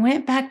Stephen and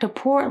went back to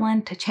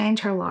Portland to change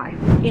her life.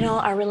 You know,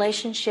 our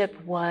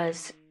relationship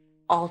was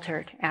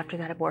altered after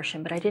that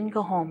abortion, but I didn't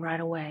go home right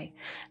away.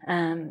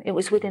 It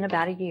was within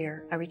about a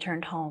year I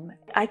returned home.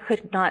 I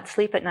could not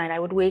sleep at night. I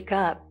would wake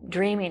up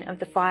dreaming of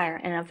the fire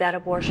and of that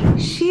abortion.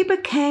 She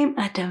became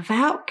a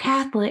devout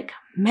Catholic,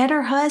 met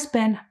her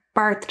husband,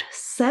 birthed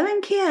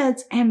 7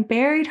 kids, and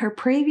buried her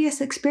previous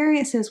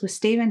experiences with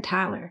Steven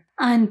Tyler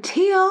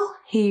until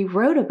he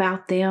wrote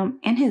about them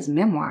in his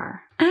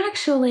memoir.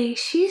 Actually,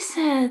 she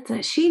said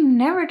that she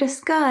never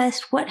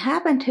discussed what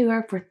happened to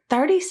her for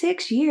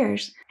 36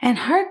 years, and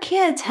her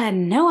kids had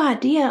no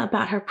idea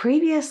about her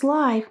previous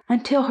life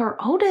until her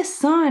oldest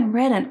son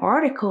read an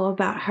article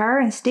about her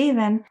and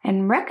Stephen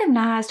and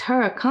recognized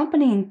her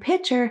accompanying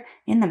picture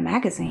in the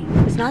magazine.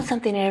 It's not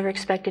something I ever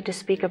expected to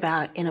speak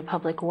about in a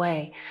public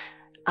way.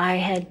 I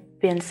had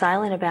been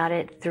silent about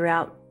it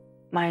throughout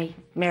my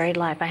married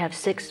life. I have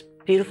 6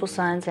 beautiful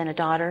sons and a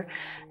daughter,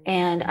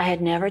 and I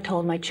had never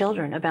told my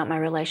children about my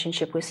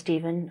relationship with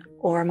Stephen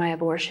or my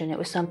abortion. It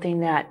was something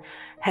that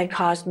had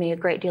caused me a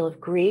great deal of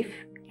grief,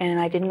 and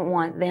I didn't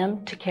want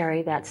them to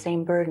carry that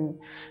same burden.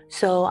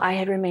 So I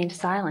had remained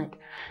silent.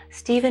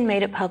 Stephen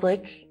made it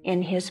public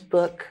in his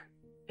book,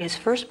 his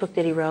first book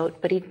that he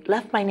wrote, but he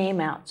left my name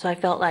out, so I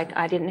felt like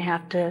I didn't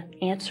have to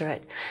answer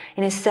it.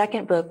 In his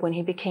second book, when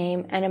he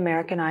became an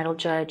American Idol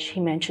judge, he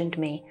mentioned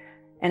me.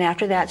 And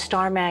after that,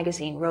 Star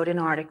Magazine wrote an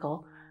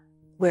article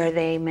where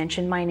they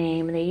mentioned my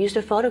name, and they used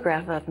a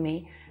photograph of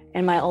me,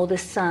 and my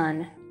oldest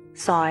son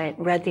saw it,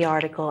 read the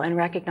article, and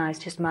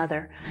recognized his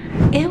mother.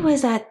 It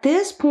was at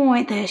this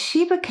point that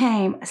she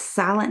became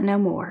silent no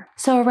more.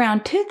 So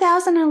around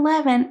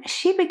 2011,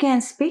 she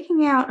began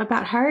speaking out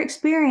about her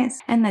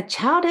experience and the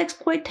child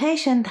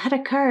exploitation that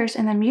occurs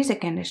in the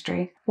music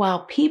industry,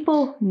 while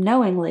people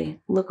knowingly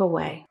look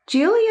away.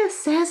 Julia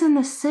says in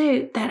the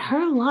suit that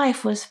her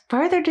life was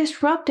further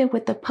disrupted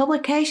with the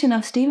publication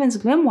of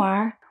Stephen's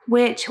memoir,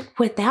 which,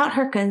 without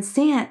her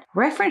consent,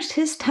 referenced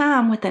his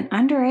time with an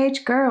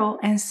underage girl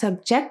and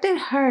subjected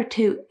her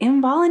to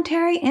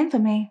involuntary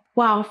infamy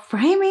while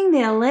framing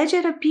the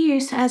alleged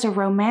abuse as a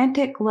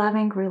romantic,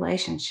 loving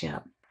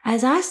relationship.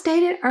 As I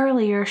stated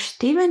earlier,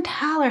 Steven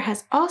Tyler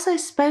has also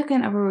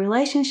spoken of a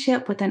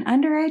relationship with an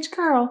underage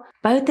girl,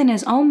 both in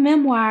his own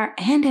memoir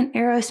and in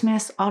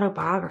Aerosmith's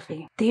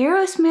autobiography. The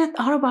Aerosmith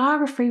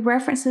autobiography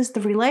references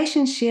the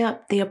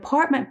relationship, the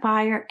apartment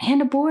fire,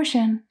 and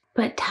abortion,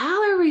 but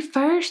Tyler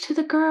refers to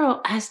the girl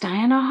as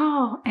Diana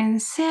Hall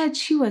and said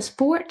she was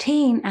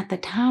 14 at the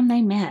time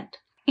they met.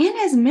 In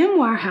his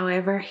memoir,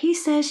 however, he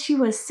says she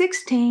was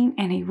 16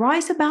 and he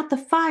writes about the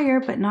fire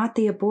but not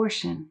the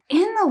abortion.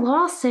 In the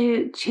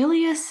lawsuit,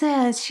 Julia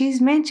says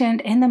she's mentioned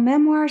in the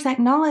memoir's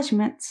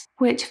acknowledgments,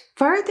 which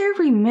further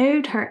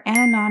removed her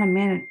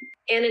anonymity.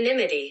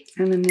 Anonymity.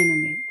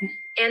 Anonymity.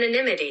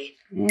 Anonymity.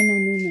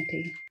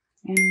 Anonymity.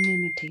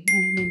 Anonymity.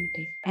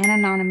 Anonymity.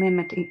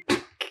 Anonymity.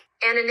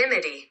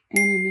 Anonymity.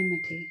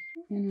 Anonymity.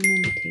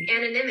 Anonymity.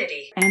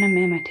 Anonymity.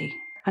 Anonymity.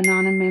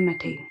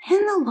 Anonymity.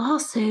 In the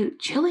lawsuit,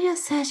 Julia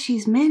says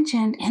she's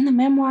mentioned in the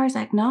memoir's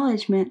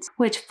acknowledgments,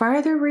 which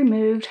further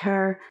removed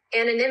her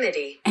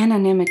anonymity.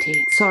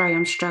 Anonymity. Sorry,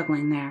 I'm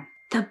struggling there.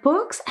 The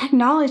book's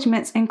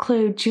acknowledgments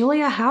include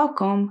Julia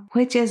Holcomb,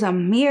 which is a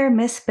mere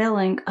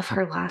misspelling of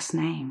her last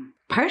name.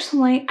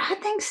 Personally, I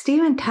think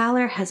Steven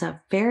Tyler has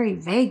a very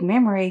vague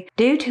memory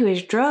due to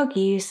his drug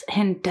use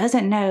and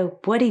doesn't know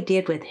what he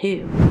did with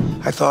who.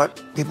 I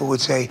thought people would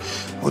say,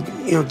 well,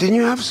 you know, didn't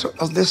you have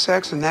this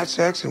sex and that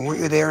sex and weren't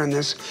you there and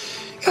this?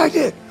 Yeah, I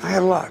did. I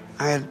had a lot.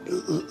 I had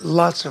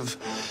lots of...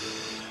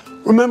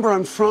 Remember,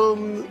 I'm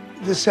from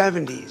the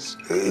 70s.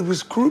 It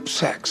was group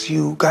sex.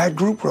 You had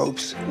group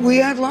ropes. We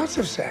had lots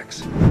of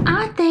sex.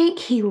 I think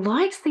he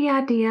likes the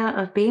idea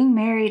of being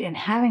married and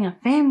having a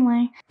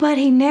family, but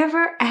he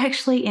never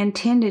actually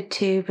intended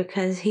to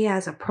because he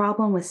has a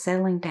problem with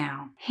settling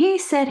down. He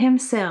said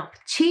himself,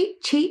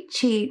 cheat, cheat,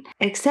 cheat,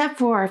 except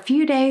for a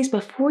few days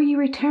before you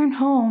return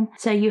home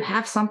so you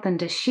have something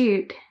to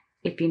shoot,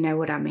 if you know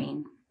what I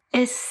mean.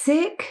 It's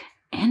sick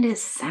and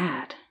it's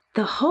sad.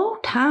 The whole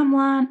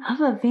timeline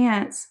of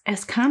events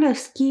is kind of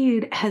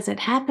skewed as it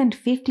happened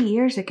 50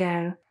 years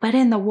ago, but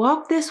in the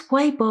Walk This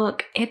Way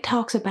book, it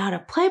talks about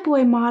a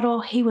Playboy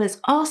model he was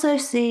also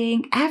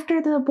seeing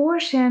after the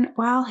abortion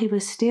while he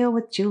was still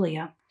with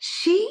Julia.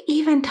 She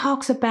even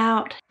talks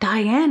about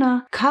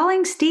Diana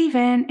calling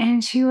Stephen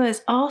and she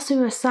was all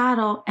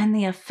suicidal and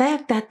the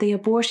effect that the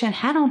abortion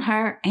had on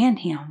her and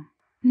him.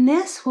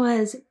 This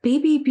was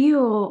Bebe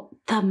Buell,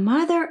 the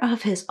mother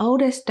of his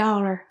oldest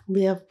daughter,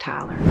 Liv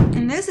Tyler.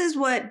 And this is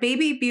what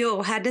Bebe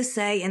Buell had to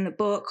say in the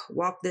book,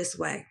 Walk This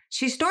Way.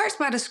 She starts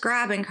by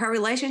describing her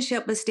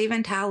relationship with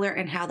Steven Tyler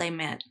and how they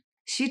met.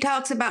 She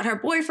talks about her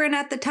boyfriend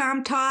at the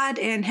time, Todd,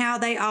 and how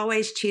they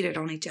always cheated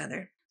on each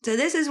other. So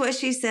this is what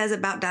she says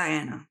about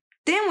Diana.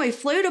 Then we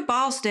flew to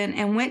Boston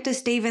and went to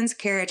Stephen's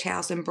carriage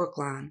house in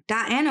Brookline.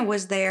 Diana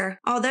was there,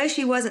 although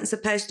she wasn't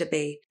supposed to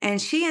be, and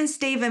she and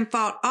Stephen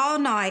fought all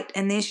night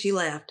and then she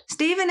left.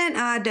 Stephen and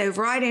I dove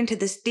right into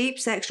this deep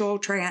sexual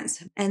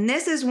trance, and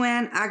this is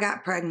when I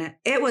got pregnant.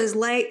 It was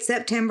late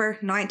September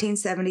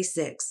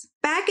 1976.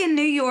 Back in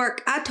New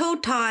York, I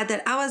told Todd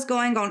that I was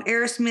going on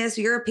Aerosmith's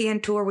European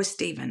tour with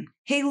Stephen.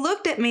 He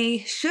looked at me,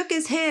 shook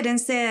his head, and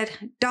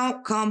said,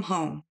 "Don't come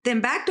home." Then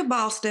back to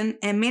Boston,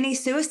 and many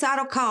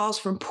suicidal calls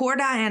from poor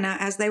Diana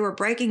as they were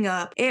breaking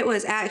up. It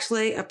was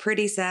actually a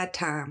pretty sad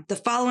time. The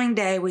following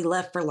day, we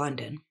left for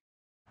London.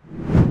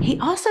 He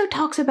also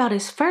talks about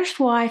his first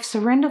wife,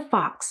 Serinda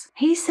Fox.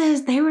 He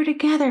says they were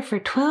together for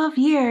 12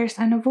 years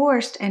and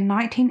divorced in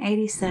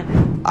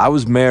 1987. I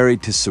was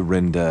married to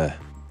Serinda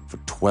for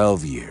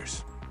 12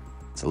 years.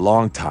 It's a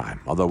long time,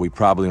 although we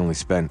probably only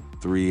spent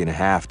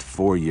 3.5 to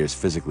 4 years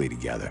physically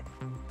together.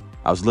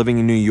 I was living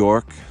in New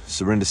York.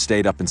 Serinda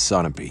stayed up in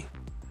Sunapee.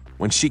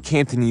 When she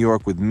came to New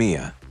York with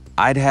Mia,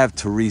 I'd have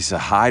Teresa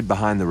hide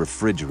behind the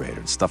refrigerator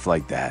and stuff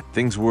like that.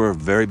 Things were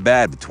very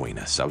bad between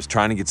us. I was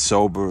trying to get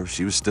sober.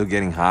 She was still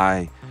getting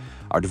high.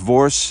 Our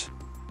divorce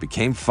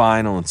became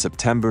final in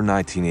September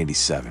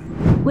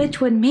 1987.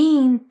 Which would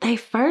mean they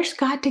first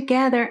got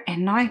together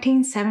in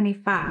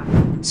 1975.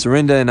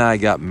 Serinda and I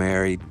got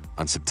married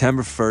on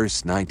September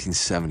 1st,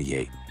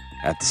 1978,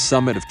 at the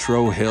summit of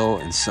Tro Hill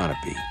in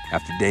Sunapee,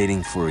 after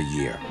dating for a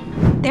year.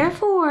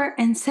 Therefore,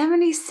 in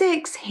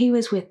 76, he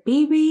was with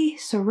BB,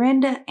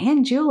 Serinda,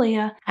 and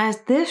Julia,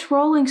 as this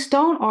Rolling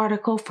Stone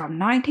article from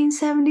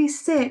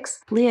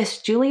 1976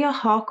 lists Julia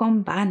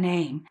Holcomb by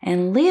name,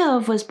 and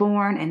Liv was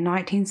born in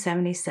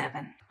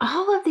 1977.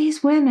 All of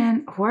these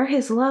women were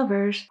his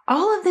lovers.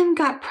 All of them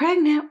got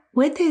pregnant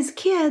with his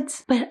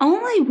kids, but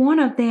only one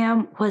of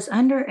them was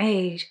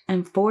underage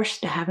and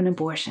forced to have an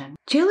abortion.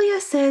 Julia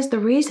says the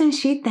reason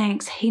she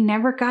thinks he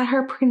never got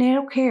her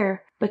prenatal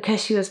care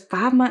because she was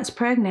 5 months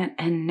pregnant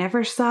and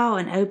never saw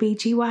an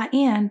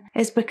OBGYN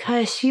is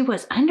because she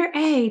was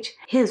underage,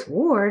 his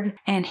ward,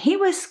 and he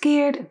was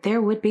scared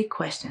there would be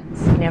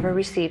questions. Never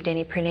received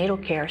any prenatal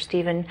care.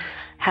 Stephen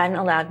hadn't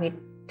allowed me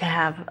to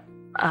have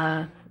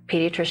a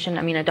pediatrician,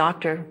 a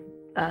doctor,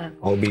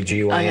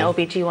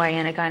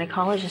 OBGYN, a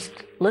gynecologist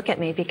look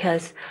at me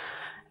because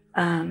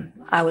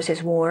I was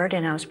his ward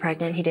and I was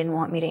pregnant. He didn't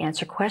want me to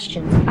answer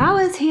questions. If I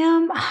was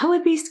him, I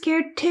would be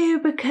scared too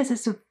because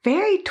it's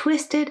very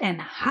twisted and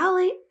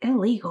highly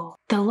illegal.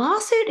 The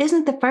lawsuit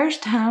isn't the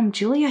first time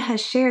Julia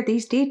has shared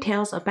these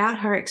details about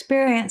her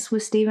experience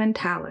with Steven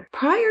Tyler.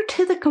 Prior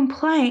to the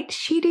complaint,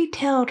 she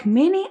detailed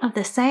many of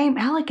the same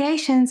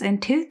allegations in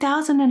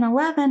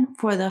 2011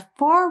 for the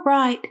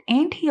far-right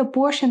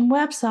anti-abortion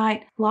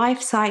website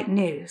LifeSite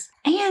News.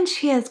 And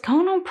she has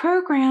gone on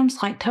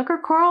programs like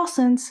Tucker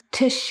Carlson's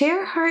to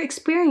share her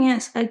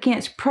experience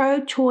against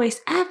pro-choice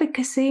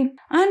advocacy.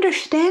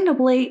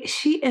 Understandably,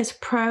 she is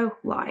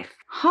pro-life.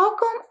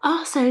 Holcomb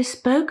also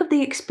spoke of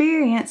the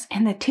experience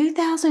in the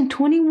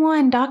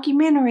 2021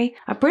 documentary,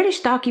 a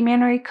British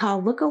documentary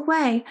called Look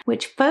Away,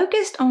 which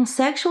focused on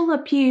sexual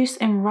abuse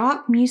in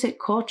rock music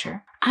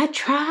culture. I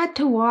tried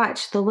to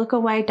watch the Look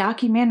Away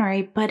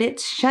documentary, but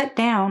it's shut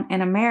down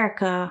in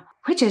America,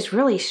 which is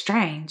really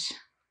strange.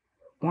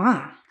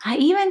 Why? I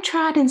even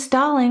tried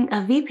installing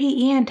a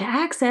VPN to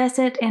access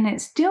it and it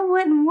still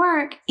wouldn't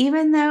work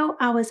even though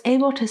I was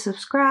able to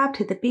subscribe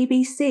to the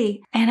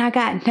BBC and I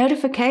got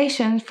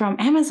notifications from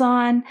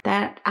Amazon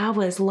that I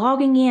was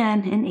logging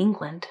in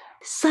England.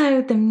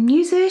 So the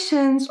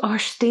musicians are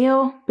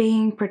still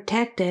being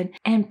protected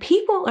and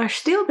people are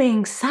still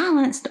being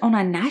silenced on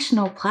a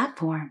national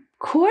platform.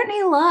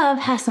 Courtney Love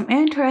has some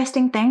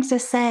interesting things to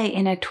say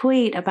in a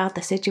tweet about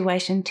the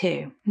situation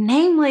too.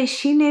 Namely,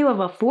 she knew of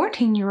a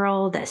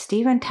 14-year-old that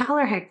Steven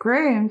Tyler had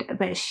groomed,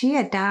 but she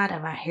had died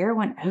of a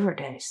heroin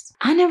overdose.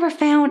 I never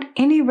found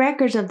any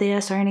records of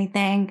this or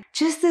anything,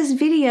 just this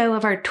video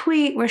of her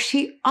tweet where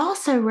she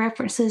also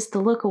references the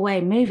Look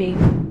Away movie.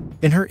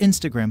 In her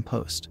Instagram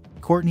post,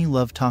 Courtney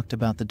Love talked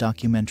about the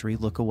documentary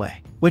Look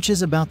Away, which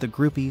is about the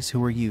groupies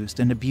who were used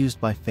and abused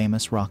by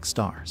famous rock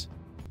stars.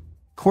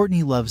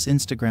 Courtney Love's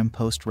Instagram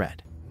post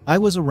read, "I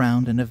was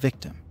around and a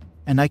victim,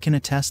 and I can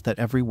attest that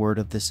every word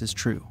of this is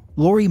true.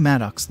 Lori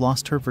Maddox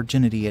lost her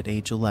virginity at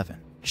age 11.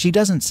 She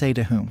doesn't say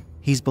to whom,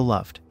 he's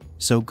beloved,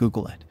 so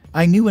Google it.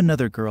 I knew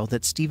another girl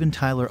that Steven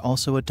Tyler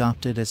also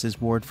adopted as his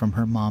ward from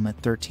her mom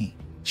at 13.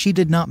 She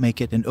did not make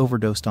it and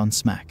overdosed on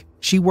smack.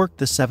 She worked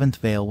the seventh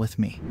veil with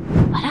me."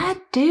 But I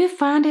do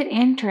find it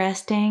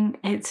interesting,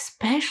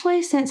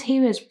 especially since he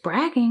was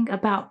bragging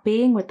about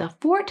being with a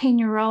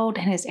 14-year-old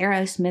in his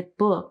Aerosmith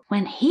book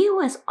when he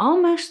was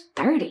almost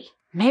 30.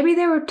 Maybe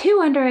there were 2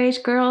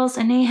 underage girls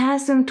and he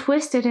has them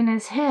twisted in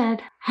his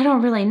head. I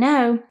don't really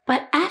know.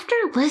 But after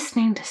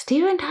listening to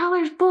Steven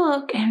Tyler's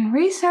book and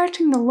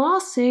researching the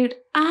lawsuit,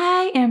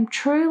 I am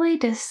truly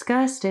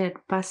disgusted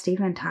by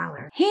Steven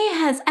Tyler. He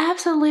has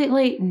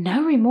absolutely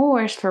no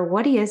remorse for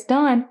what he has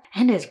done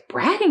and is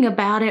bragging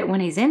about it when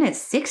he's in his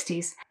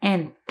 60s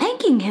and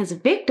thanking his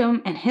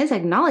victim and his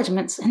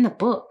acknowledgments in the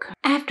book.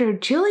 After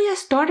Julia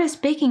started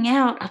speaking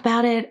out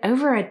about it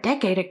over a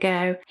decade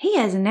ago, he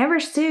has never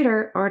sued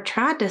her or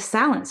tried to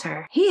silence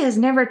her. He has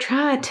never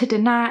tried to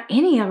deny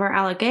any of her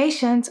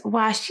allegations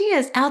while she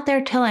is out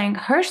there telling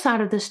her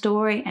side of the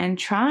story and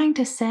trying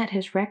to set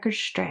his record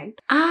straight.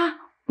 I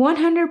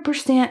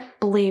 100%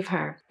 believe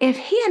her. If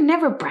he had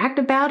never bragged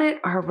about it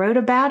or wrote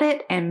about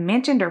it and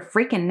mentioned her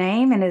freaking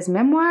name in his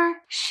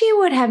memoir, she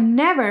would have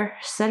never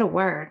said a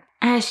word.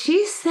 As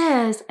she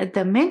says,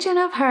 the mention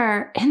of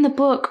her in the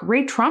book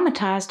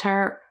re-traumatized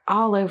her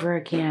all over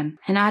again,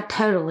 and I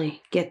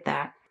totally get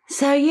that.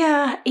 So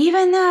yeah,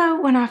 even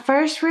though when I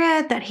first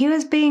read that he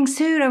was being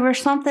sued over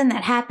something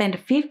that happened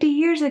 50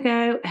 years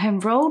ago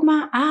and rolled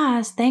my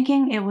eyes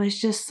thinking it was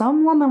just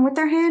some woman with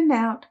her hand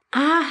out,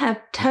 I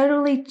have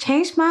totally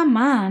changed my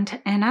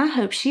mind and I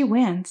hope she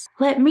wins.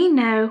 Let me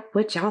know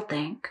what y'all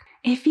think.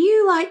 If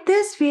you like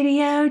this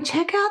video,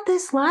 check out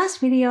this last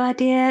video I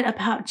did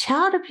about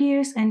child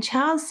abuse and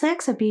child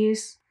sex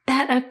abuse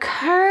that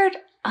occurred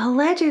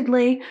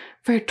allegedly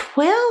for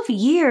 12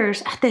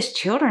 years at this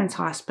children's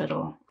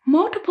hospital.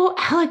 Multiple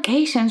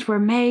allegations were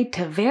made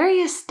to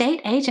various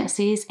state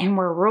agencies and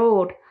were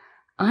ruled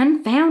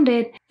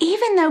unfounded,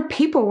 even though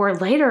people were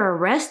later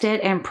arrested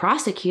and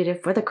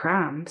prosecuted for the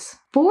crimes.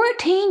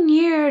 14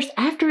 years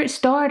after it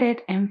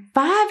started and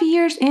 5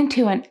 years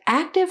into an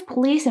active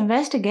police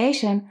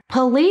investigation,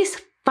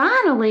 police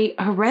finally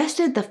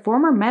arrested the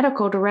former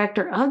medical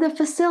director of the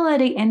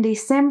facility in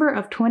December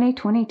of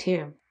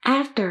 2022.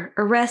 After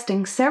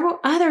arresting several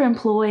other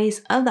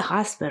employees of the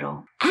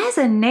hospital. As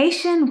a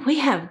nation, we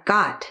have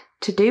got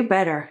to do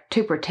better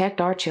to protect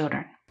our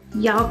children.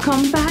 Y'all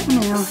come back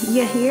now,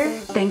 you hear?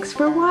 Thanks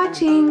for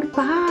watching.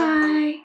 Bye.